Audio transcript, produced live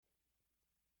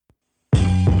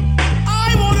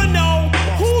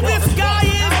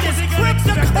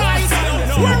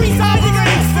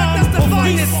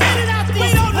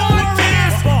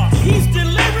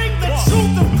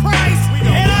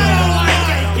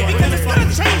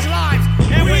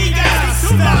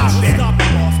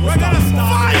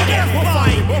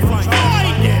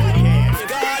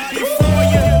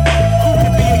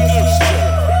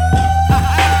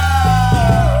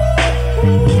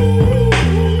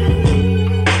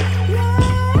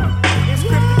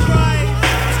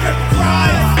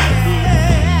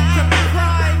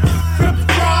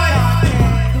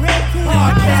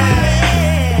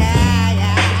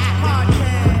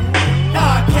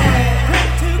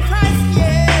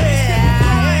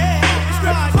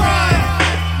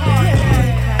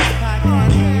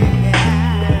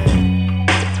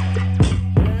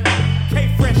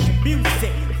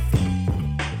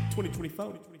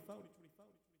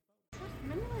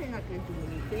They're not going to do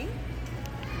anything.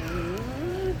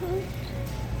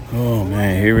 Oh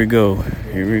man, here we go.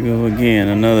 Here we go again.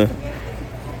 Another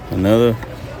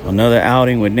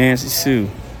outing with Nancy Sue.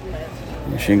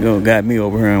 She got me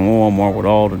over here in Walmart with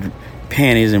all the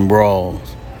panties and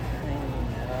bras.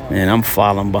 Man, I'm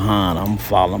falling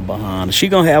behind. She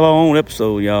gonna have her own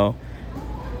episode, y'all.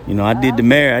 You know, I did the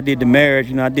marriage.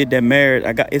 You know, I did that marriage.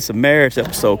 It's a marriage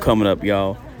episode coming up,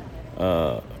 y'all.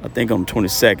 I think on the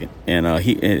 22nd, and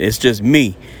it's just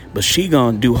me. But she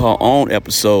gonna do her own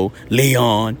episode.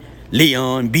 Leon,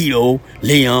 Beto,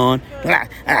 Leon.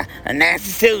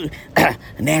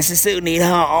 Nancy Sue need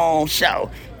her own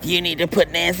show. You need to put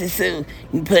Nancy Sue.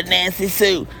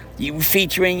 You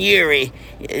featuring Yuri.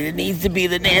 It needs to be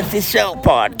the Nancy Show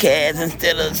podcast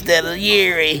instead of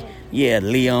Yuri. Yeah,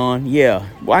 Leon. Yeah.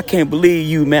 Well, I can't believe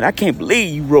you, man. I can't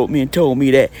believe you wrote me and told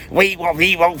me that. We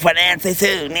vote for Nancy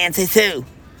Sue.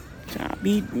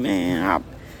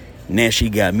 Now she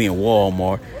got me in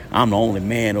Walmart. I'm the only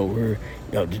man over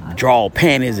here. Draw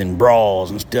panties and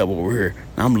bras and stuff over here.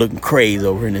 I'm looking crazy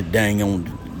over here in the dang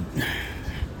on.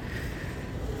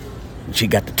 She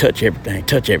got to touch everything,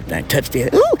 touch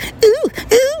that. Ooh.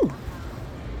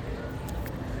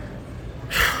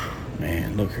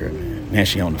 Man, look at her, man. Now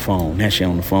she on the phone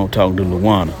talking to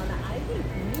Luana.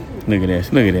 Look at this.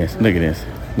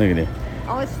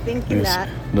 I was thinking that.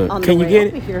 Look, on can the you way get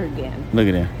over it? here again. Look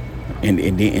at that. And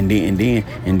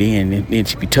then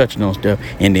she be touching on stuff,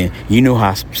 and then you know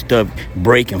how stuff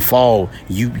break and fall.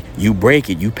 You break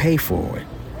it, you pay for it.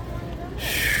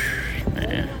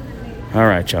 Man. All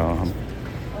right, y'all.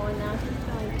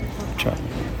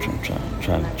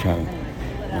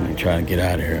 I'm trying to get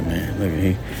out of here, man. Look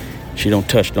at she don't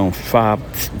touched on 5,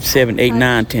 7, 8,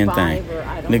 9, 10 things.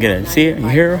 Look at that. See it? You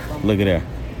hear her? Look at that.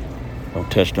 Don't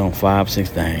touched on 5, 6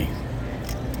 things.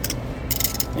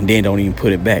 And then don't even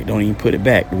put it back the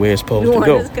way it's supposed to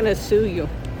go. Luana's going to sue you.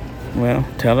 Well,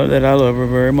 tell her that I love her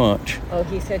very much. Oh,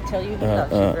 he said tell you he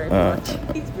loves you very much.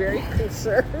 He's very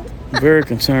concerned. Very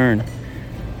concerned.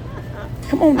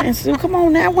 Come on, Nancy. Come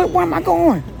on now. Where am I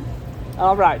going?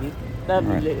 All righty. Love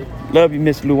you, Lou. Love you,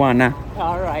 Miss Luana.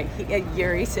 All right.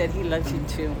 Yuri said he loves you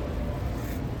too.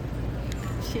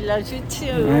 She loves you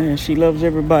too. Man, she loves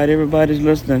everybody. Everybody's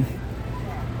listening.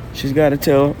 She's got to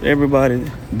tell everybody.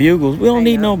 Bugles. We don't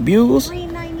need no bugles.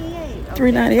 $3.98.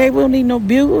 $3.98. We don't need no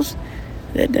bugles.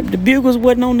 The bugles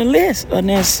wasn't on the list,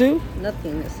 Nancy Sue.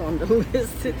 Nothing is on the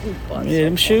list. Yeah,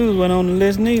 them shoes wasn't on the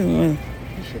list neither. You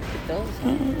should put those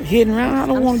on. Hitting around. I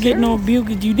don't want to get no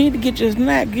bugles. You need to get your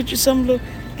snack. Get you something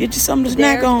to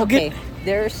snack on. Okay,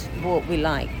 there's what we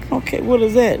like. Okay, what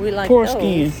is that? We like Pork those.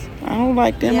 skin. I don't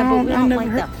like them. Yeah, but we don't never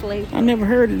like heard, that flavor. I never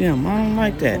heard of them. I don't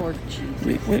like that. Lord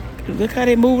Jesus. Look how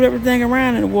they moved everything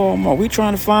around in the Walmart. We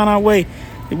trying to find our way.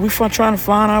 Trying to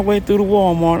find our way through the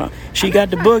Walmart. She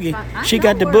got the boogie. She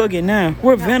got the boogie now.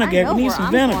 We're vinegar. We need some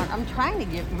vinegar. I'm trying to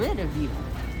get rid of you.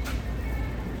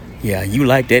 Yeah, you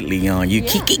like that, Leon. You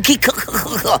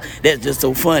that's just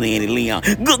so funny, ain't it, Leon?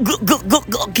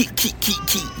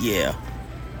 Yeah.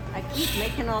 I keep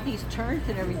making all these turns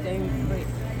and everything, but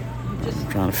you just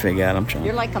I'm trying to figure out.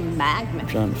 You're like a magnet. I'm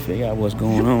trying to figure out what's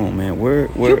going on, man. Where?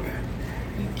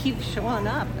 You keep showing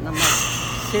up, and I'm like,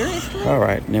 seriously? All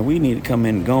right, now we need to come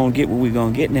in and go and get what we're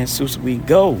gonna get, and that's so we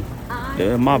go.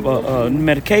 My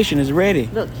medication is ready.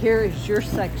 Look, here is your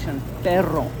section,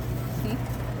 perro. See?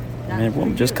 Man,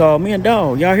 woman just called me a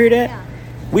dog. Y'all hear that? Yeah.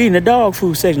 We in the dog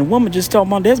food section. The woman just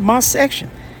talking about that's my section.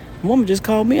 The woman just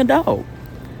called me a dog.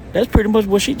 That's pretty much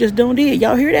what she just done did.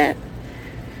 Y'all hear that?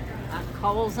 I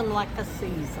calls him like a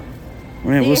season.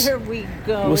 Man, Here we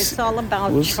go. It's all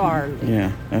about Charlie.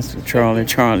 Yeah, that's Charlie.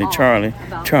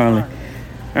 All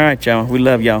right, y'all. We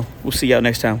love y'all. We'll see y'all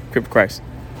next time. Cripple Christ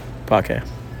Podcast.